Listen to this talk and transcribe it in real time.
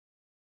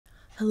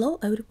Hello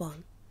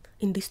everyone!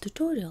 In this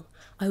tutorial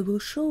I will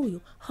show you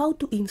how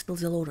to install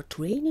the LoRA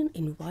training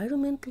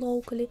environment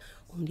locally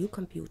on your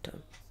computer.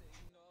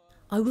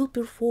 I will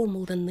perform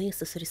all the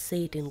necessary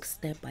settings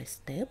step by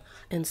step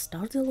and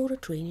start the LoRA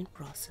training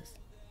process.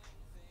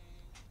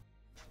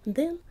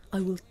 Then I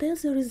will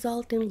test the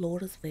resulting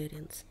LoRa's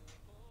variants.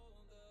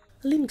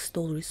 Links to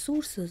all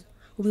resources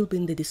will be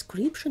in the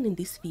description in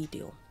this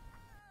video.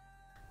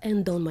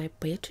 And on my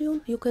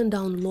Patreon you can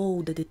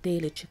download the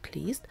detailed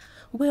checklist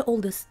where all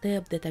the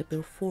steps that I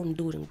performed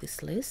during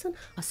this lesson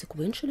are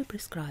sequentially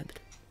prescribed.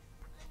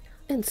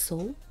 And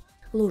so,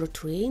 LoRa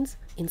trains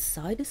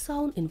inside a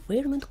sound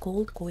environment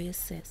called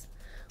CoSS,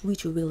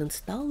 which you will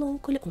install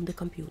locally on the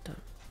computer.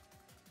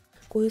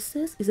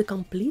 CoSS is a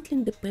completely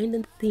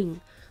independent thing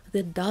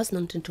that does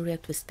not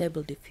interact with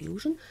Stable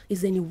Diffusion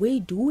in any way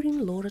during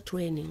LoRa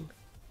training.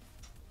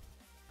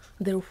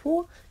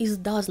 Therefore,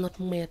 it does not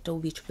matter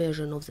which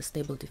version of the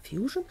Stable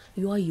Diffusion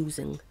you are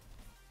using.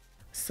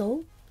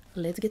 So,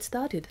 let's get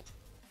started.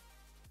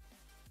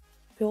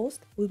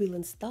 First, we will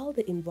install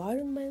the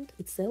environment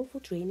itself for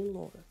training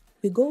LoRa.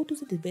 We go to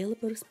the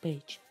developers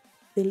page.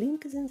 The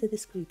link is in the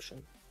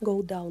description.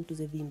 Go down to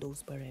the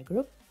Windows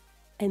paragraph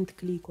and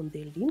click on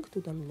the link to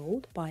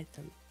download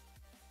Python.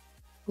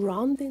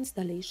 Run the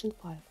installation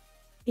file.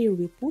 Here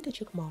we put a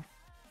checkmark.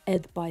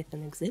 Add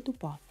Python exe to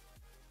path.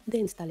 The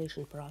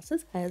installation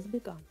process has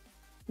begun.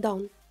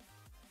 Done.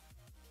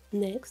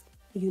 Next,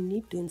 you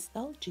need to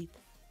install JIT.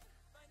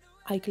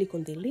 I click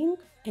on the link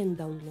and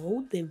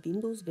download the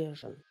Windows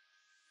version.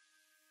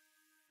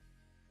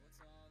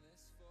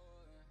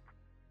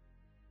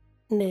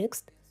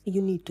 Next,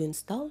 you need to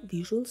install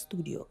Visual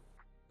Studio.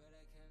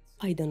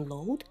 I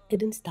download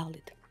and install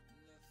it.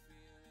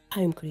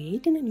 I am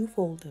creating a new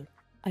folder.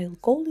 I'll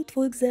call it,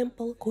 for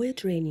example, COE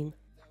Training.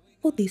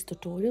 For this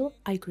tutorial,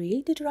 I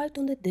created right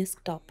on the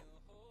desktop.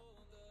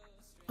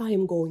 I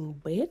am going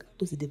back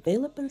to the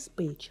developers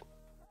page.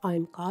 I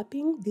am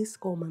copying this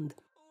command.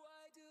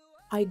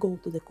 I go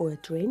to the COE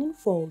Training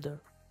folder.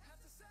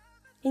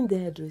 In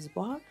the address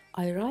bar,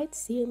 I write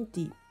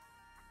CMD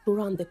to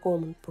run the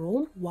command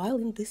prompt while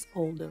in this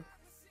folder.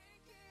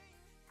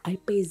 I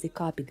paste the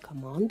copied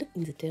command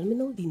in the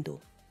terminal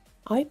window.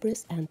 I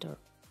press enter.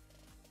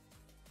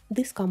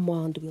 This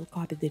command will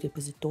copy the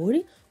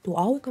repository to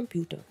our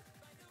computer.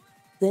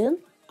 Then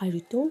I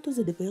return to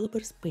the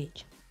developers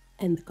page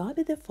and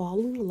copy the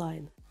following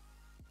line.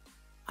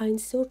 I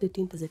insert it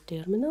into the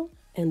terminal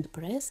and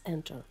press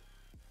enter.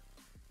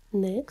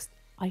 Next,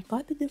 I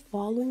copy the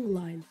following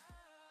line.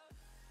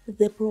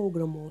 The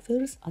program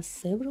offers us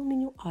several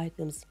menu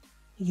items.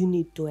 You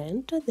need to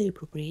enter the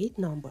appropriate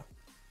number.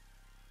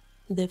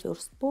 The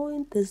first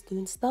point is to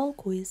install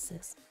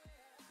CoSS.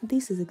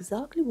 This is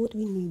exactly what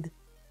we need.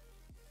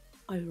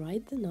 I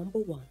write the number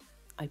 1.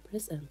 I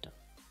press enter.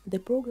 The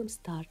program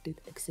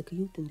started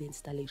executing the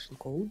installation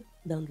code,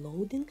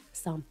 downloading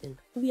something.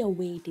 We are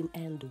waiting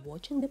and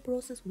watching the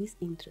process with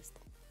interest.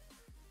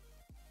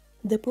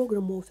 The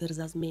program offers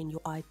us menu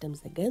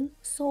items again,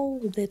 so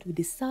that we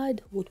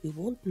decide what we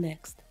want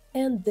next.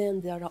 And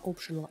then there are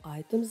optional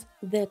items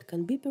that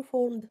can be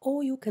performed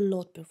or you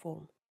cannot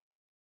perform.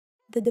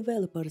 The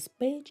developers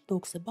page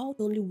talks about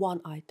only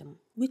one item,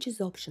 which is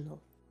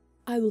optional.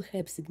 I will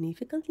have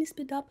significantly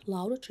speed up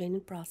LoRa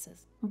training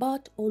process,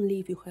 but only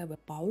if you have a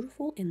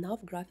powerful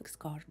enough graphics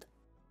card.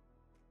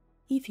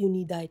 If you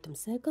need item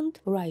second,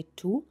 write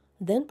 2,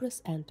 then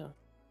press enter.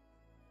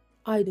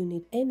 I don't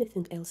need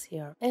anything else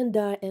here, and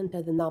I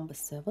enter the number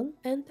 7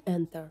 and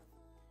enter.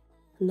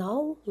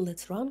 Now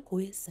let's run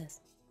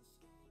CoSS.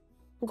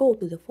 Go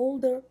to the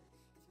folder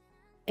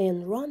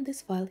and run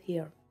this file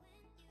here.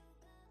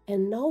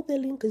 And now the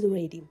link is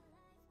ready,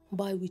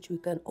 by which we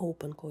can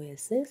open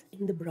CoSS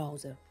in the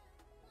browser.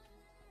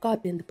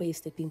 Copy and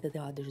paste it into the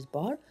address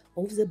bar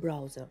of the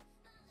browser.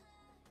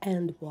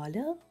 And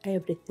voila,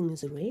 everything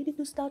is ready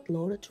to start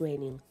LoRa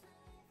training.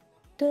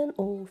 10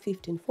 or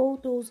 15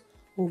 photos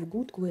of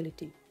good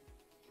quality.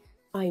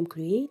 I am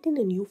creating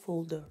a new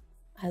folder.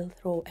 I'll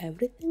throw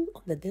everything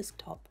on the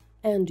desktop,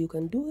 and you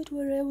can do it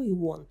wherever you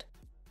want.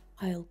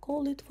 I'll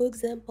call it, for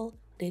example,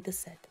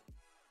 dataset.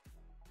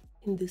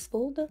 In this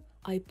folder,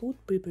 I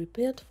put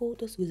pre-prepared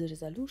photos with a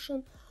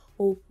resolution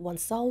of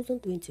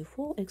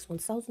 1024 x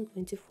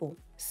 1024,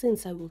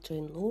 since I will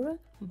train LoRa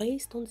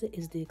based on the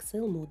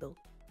SDXL model.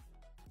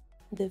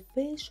 The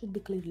face should be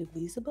clearly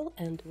visible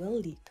and well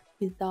lit,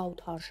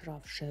 without harsh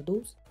rough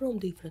shadows from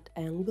different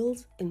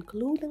angles,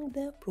 including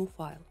the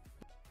profile.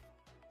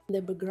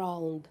 The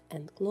background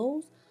and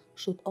clothes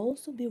should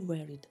also be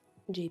varied,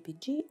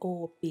 JPG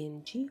or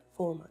PNG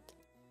format.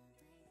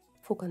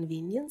 For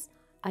convenience,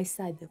 I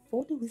cite the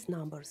photo with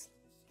numbers.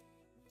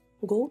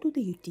 Go to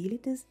the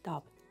Utilities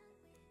tab.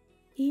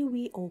 Here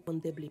we open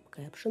the Blip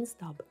Captions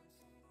tab.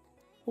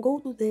 Go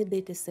to the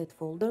dataset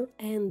folder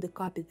and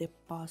copy the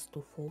path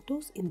to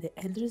photos in the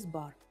address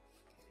bar.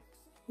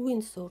 We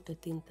insert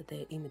it into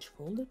the image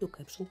folder to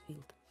caption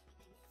field.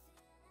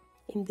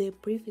 In the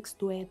prefix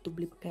to add to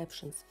Blip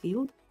Captions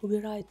field, we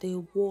write a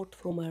word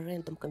from a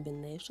random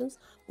combinations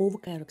of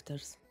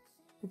characters.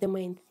 The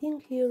main thing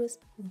here is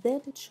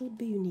that it should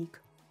be unique,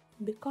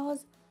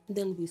 because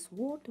then this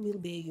word will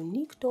be a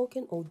unique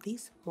token of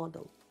this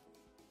model.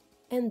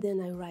 And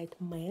then I write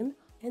man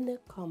and a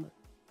comma.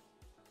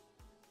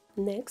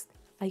 Next,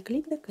 I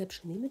click the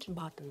Caption Image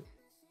button.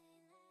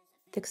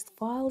 Text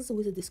files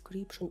with a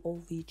description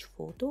of each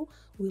photo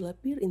will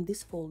appear in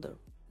this folder.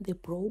 The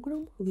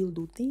program will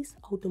do this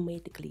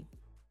automatically.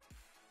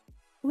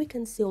 We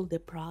can see all the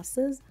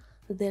processes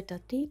that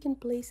are taking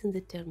place in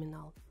the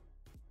terminal.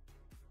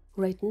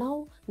 Right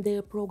now,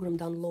 the program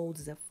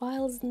downloads the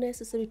files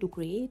necessary to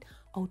create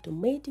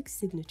automatic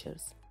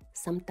signatures.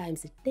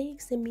 Sometimes it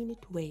takes a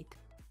minute to wait.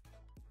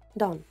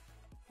 Done.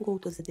 Go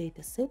to the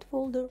dataset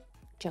folder,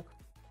 check.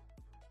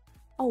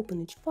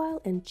 Open each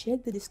file and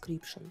check the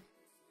description.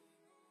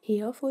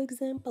 Here, for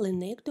example,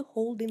 an actor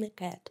holding a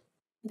cat.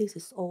 This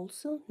is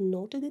also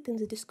noted in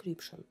the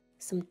description.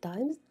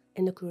 Sometimes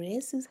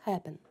inaccuracies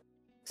happen,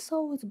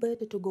 so it's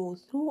better to go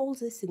through all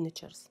the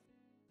signatures.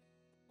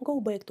 Go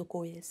back to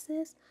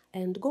CoreSS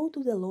and go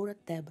to the LoRA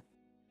tab.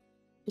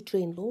 To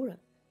train LoRA,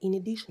 in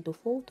addition to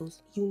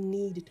photos, you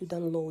need to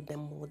download the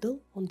model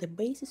on the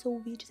basis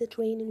of which the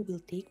training will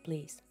take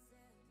place.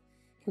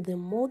 The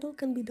model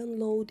can be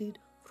downloaded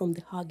from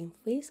the Hugging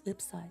Face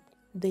website.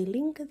 The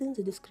link is in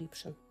the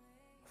description.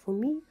 For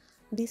me,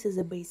 this is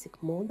a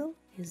basic model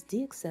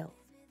SDXL.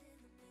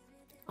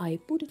 I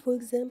put it, for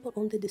example,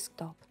 on the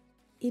desktop.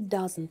 It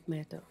doesn't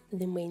matter.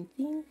 The main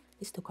thing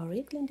is to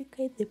correctly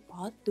indicate the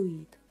path to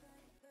it.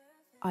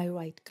 I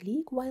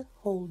right-click while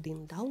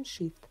holding down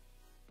Shift.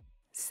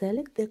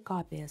 Select the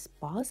Copy as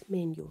Path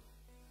menu.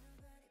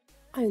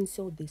 I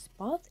insert this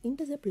path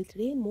into the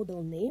pre-trained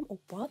model name or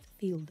path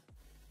field.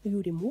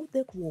 You remove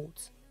the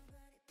quotes.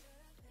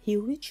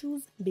 Here we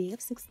choose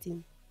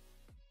BF16.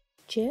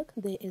 Check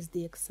the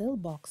SDXL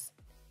box.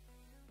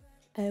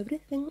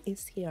 Everything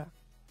is here.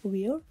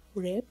 We're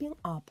wrapping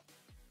up.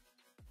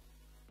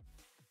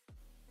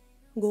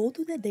 Go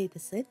to the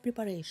dataset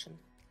preparation.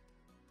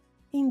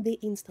 In the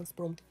instance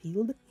prompt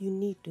field, you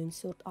need to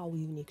insert our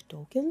unique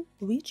token,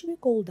 which we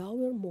called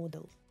our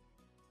model.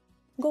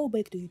 Go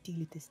back to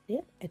Utilities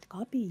tab and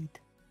copy it.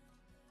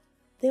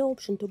 The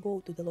option to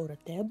go to the LoRA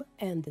tab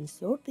and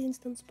insert the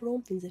instance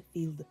prompt in the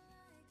field.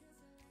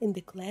 In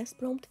the class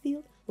prompt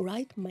field,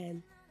 write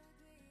man.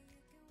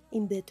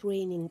 In the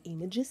Training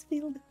Images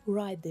field,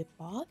 write the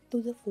path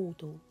to the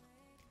photo.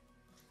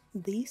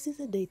 This is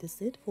a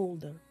dataset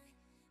folder.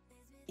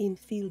 In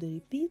field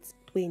repeats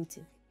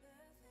 20.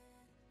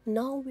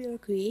 Now we are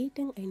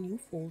creating a new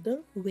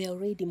folder where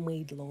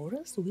ready-made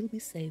LoRa's will be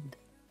saved.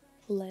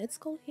 Let's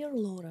call here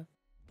LoRA.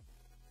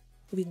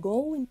 We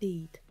go into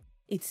it.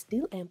 It's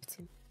still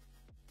empty.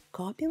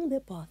 Copying the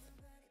path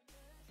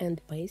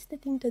and paste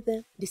it into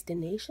the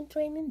Destination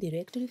Training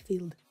Directory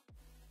field.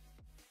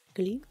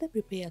 Click the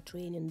Prepare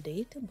Training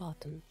Data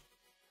button.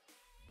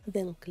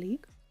 Then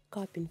click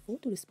Copy Info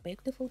to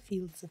respective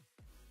fields.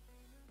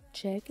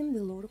 Check in the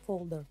LoRA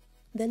folder.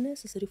 The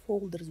necessary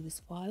folders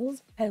with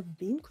files have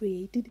been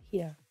created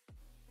here.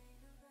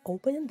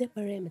 Open the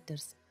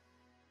parameters.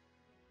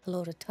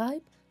 LoRA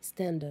type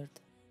standard.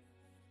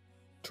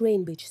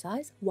 Train batch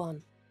size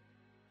 1.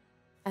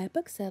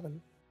 Apex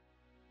 7.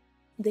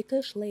 The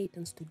cache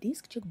latency to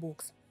disk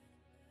checkbox.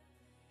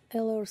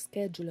 LR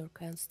scheduler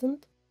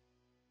constant.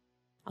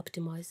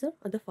 Optimizer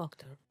add a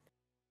factor.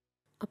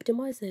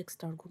 Optimize the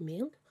extra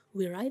argument,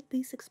 we write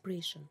this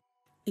expression.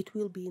 It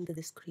will be in the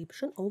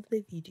description of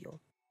the video.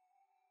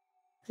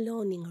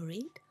 Learning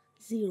rate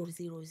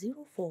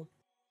 0004.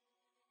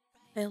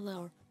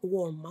 LR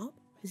warm-up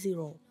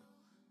 0.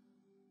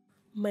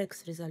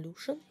 Max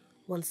resolution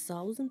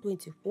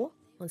 1024.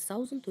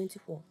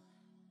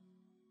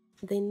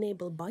 The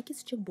enable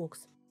buckets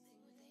checkbox.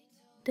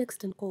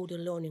 Text encoder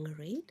learning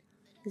rate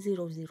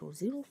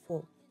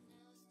 0004.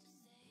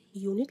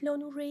 Unit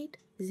learning rate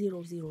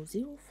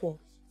 0004.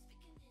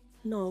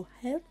 Now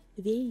have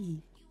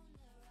VE.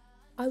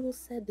 I will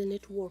set the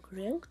network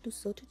rank to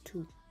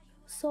 32,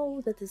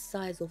 so that the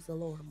size of the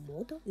LoRA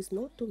model is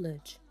not too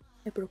large,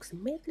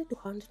 approximately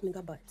 200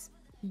 MB,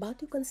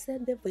 but you can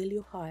set the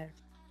value higher.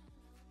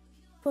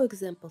 For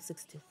example,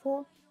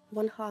 64,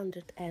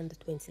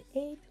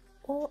 128,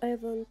 or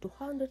even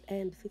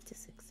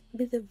 256.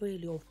 With the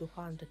value of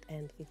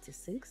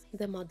 256,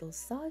 the model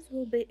size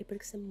will be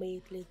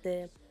approximately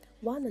the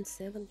 1 and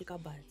 7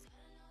 GB.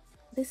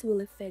 This will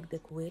affect the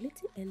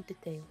quality and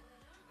detail,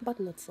 but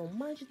not so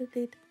much that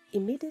it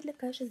immediately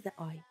catches the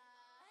eye.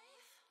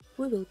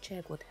 We will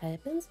check what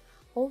happens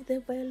of the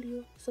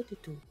value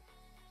 32.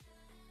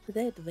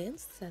 The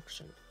advanced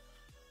section.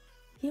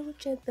 Here we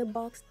check the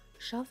box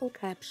Shuffle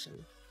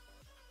Caption.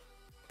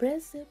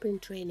 Press the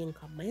Print Training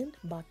Command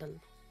button.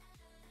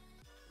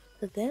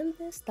 Then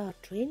the Start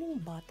Training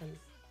button.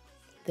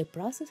 The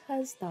process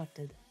has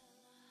started.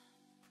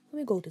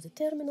 We go to the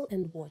terminal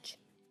and watch.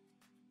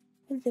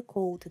 If the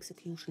code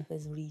execution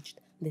has reached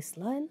this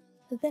line,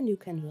 then you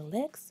can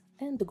relax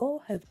and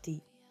go have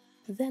tea.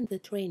 Then the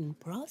training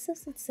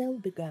process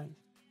itself began.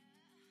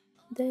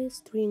 The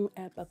string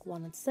epoch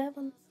 1 and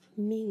 7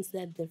 means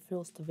that the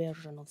first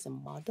version of the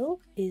model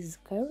is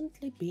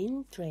currently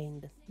being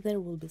trained. There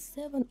will be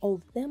 7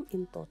 of them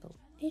in total.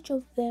 Each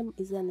of them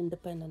is an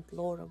independent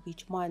LoRa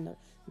with minor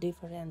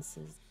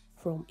differences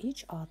from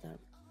each other.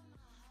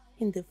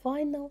 In the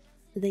final,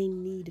 they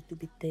need to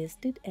be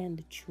tested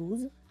and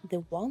choose the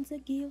one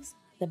that gives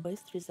the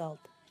best result.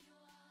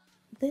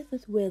 This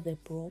is where the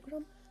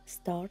program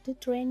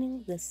started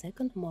training the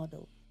second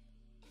model.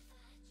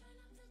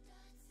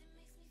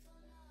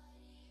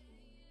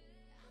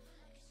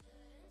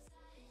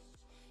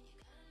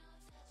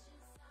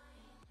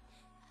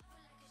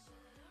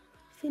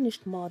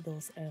 Finished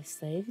models are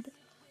saved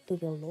to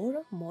the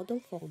LoRa model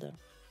folder.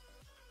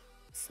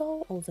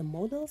 So all the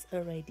models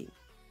are ready.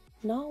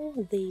 Now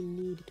they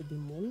need to be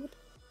moved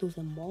to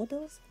the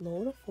models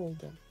LoRa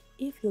folder.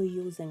 If you're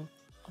using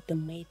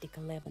Automatic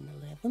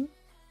 1111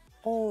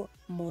 or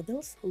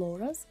models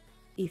LoRa's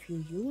if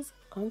you use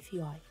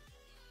ComfyUI.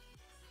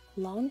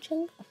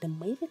 Launching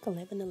Automatic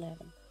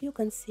 1111. You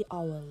can see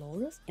our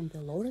LoRa's in the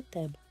LoRa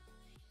tab.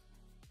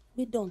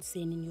 We don't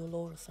see any new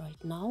LoRa's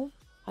right now.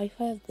 I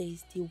have the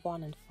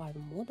SD1 and 5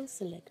 model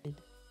selected.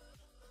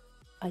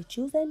 I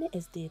choose any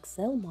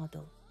SDXL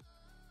model.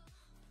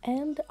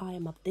 And I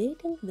am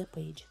updating the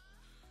page.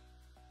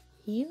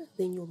 Here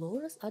the new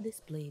LoRa's are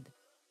displayed.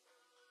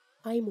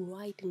 I am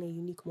writing a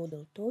unique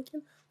model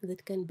token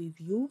that can be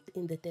viewed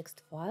in the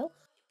text file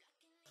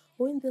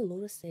or in the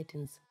LoRa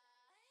settings.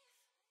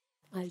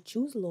 I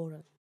choose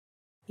LoRa.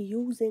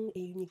 Using a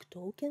unique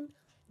token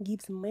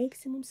gives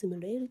maximum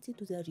similarity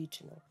to the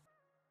original.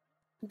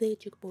 The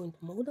checkpoint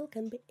model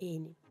can be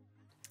any,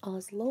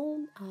 as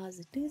long as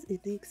it is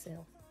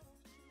SDXL.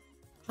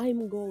 I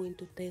am going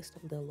to test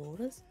all the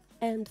LoRa's,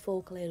 and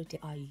for clarity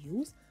I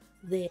use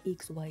the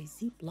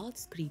XYZ plot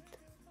script.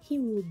 He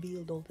will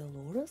build all the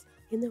LoRa's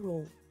in a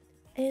row,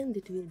 and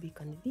it will be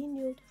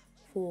convenient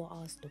for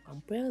us to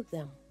compare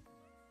them.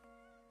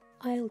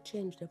 I'll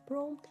change the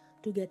prompt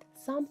to get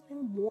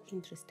something more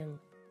interesting.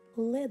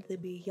 Let there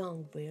be a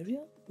young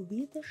warrior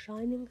with a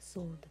shining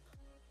sword.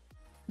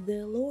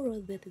 The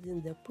LoRa that is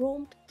in the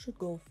prompt should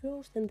go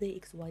first in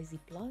the XYZ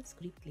plot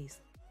script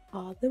list,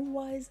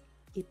 otherwise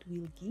it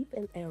will give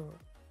an error.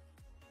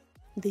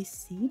 The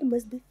seed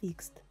must be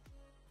fixed.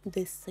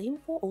 The same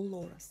for all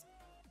LoRa's.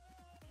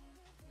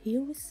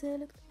 Here we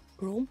select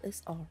prompt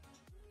SR.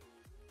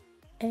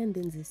 And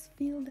in this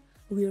field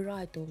we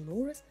write all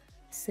LoRa's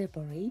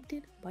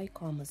separated by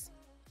commas.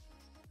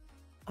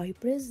 I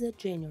press the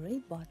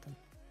Generate button.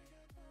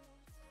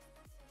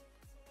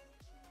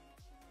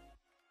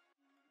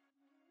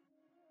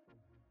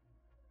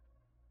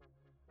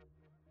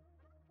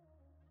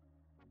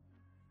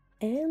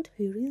 And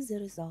here is the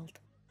result.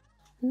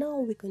 Now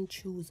we can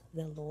choose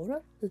the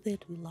LoRa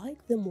that we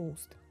like the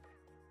most.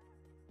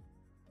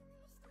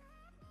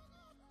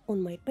 On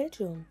my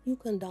Patreon you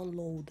can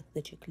download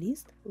the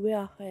checklist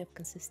where I have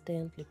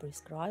consistently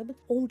prescribed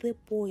all the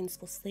points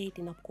for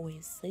setting up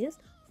OSS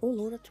for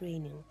LoRa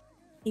training.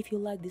 If you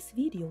like this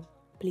video,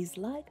 please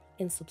like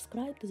and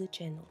subscribe to the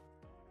channel.